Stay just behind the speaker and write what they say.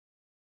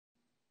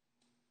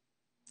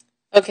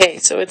Okay,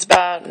 so it's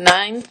about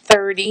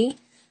 9:30.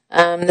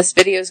 This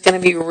video is going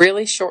to be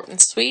really short and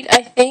sweet,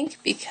 I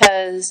think,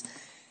 because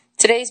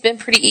today's been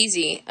pretty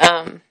easy.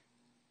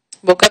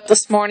 Woke up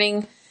this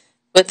morning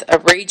with a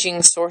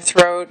raging sore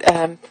throat.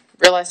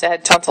 Realized I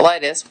had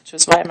tonsillitis, which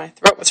was why my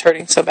throat was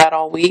hurting so bad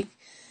all week.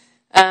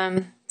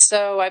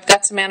 So I've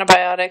got some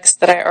antibiotics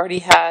that I already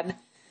had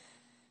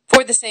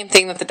for the same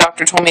thing that the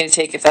doctor told me to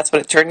take if that's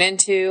what it turned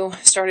into.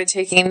 Started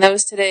taking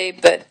those today,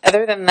 but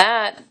other than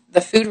that, the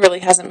food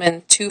really hasn't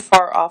been too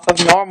far off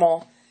of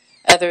normal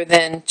other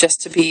than just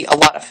to be a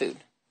lot of food.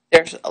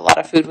 There's a lot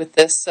of food with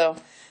this, so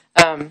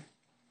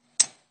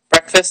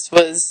breakfast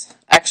was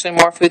actually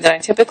more food than I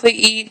typically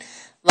eat.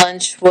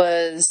 Lunch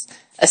was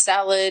a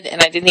salad,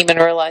 and I didn't even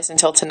realize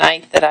until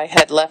tonight that I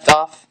had left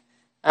off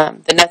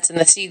the nuts and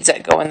the seeds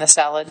that go in the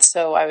salad,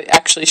 so I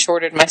actually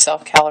shorted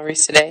myself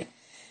calories today.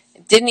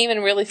 Didn't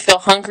even really feel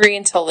hungry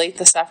until late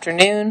this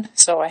afternoon,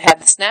 so I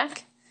had the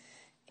snack,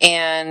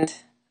 and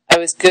I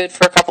was good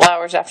for a couple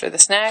hours after the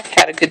snack,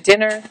 had a good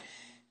dinner.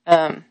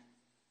 But,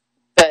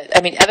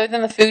 I mean, other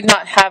than the food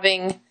not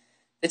having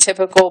the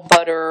typical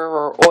butter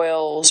or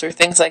oils or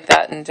things like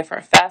that and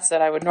different fats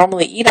that I would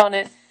normally eat on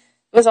it,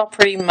 it was all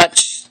pretty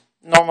much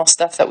normal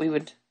stuff that we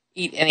would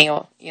eat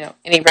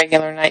any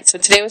regular night. So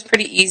today was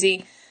pretty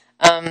easy.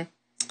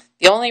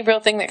 The only real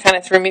thing that kind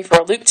of threw me for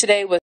a loop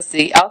today was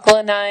the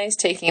alkalinized,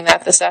 taking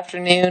that this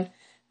afternoon.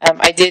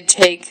 I did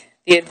take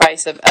the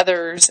advice of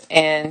others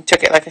and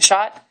took it like a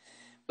shot,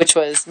 which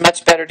was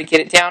much better to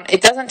get it down.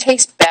 It doesn't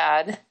taste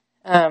bad.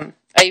 I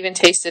even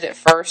tasted it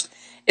first.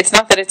 It's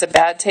not that it's a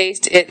bad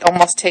taste. It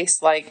almost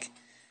tastes like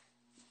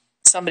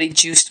somebody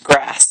juiced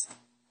grass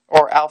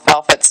or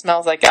alfalfa. It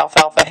smells like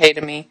alfalfa hay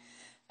to me.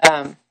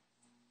 And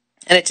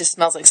it just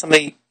smells like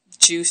somebody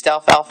juiced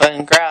alfalfa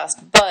and grass,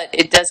 but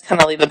it does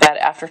kind of leave a bad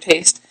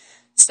aftertaste.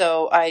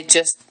 So I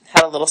just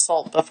had a little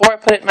salt before I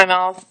put it in my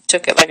mouth,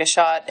 took it like a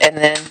shot, and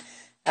then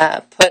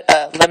put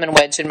a lemon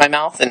wedge in my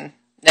mouth and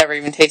never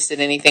even tasted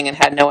anything and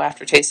had no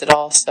aftertaste at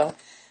all. So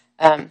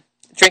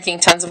drinking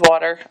tons of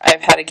water.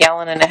 I've had 1.5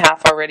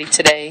 gallons already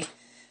today,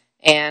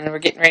 and we're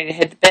getting ready to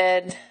head to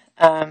bed.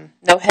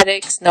 No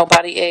headaches, no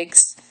body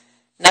aches,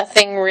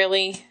 nothing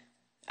really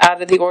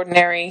out of the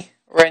ordinary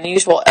or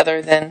unusual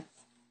other than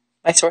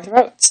my sore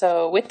throat.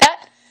 So with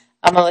that,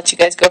 I'm going to let you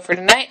guys go for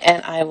tonight,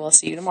 and I will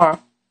see you tomorrow.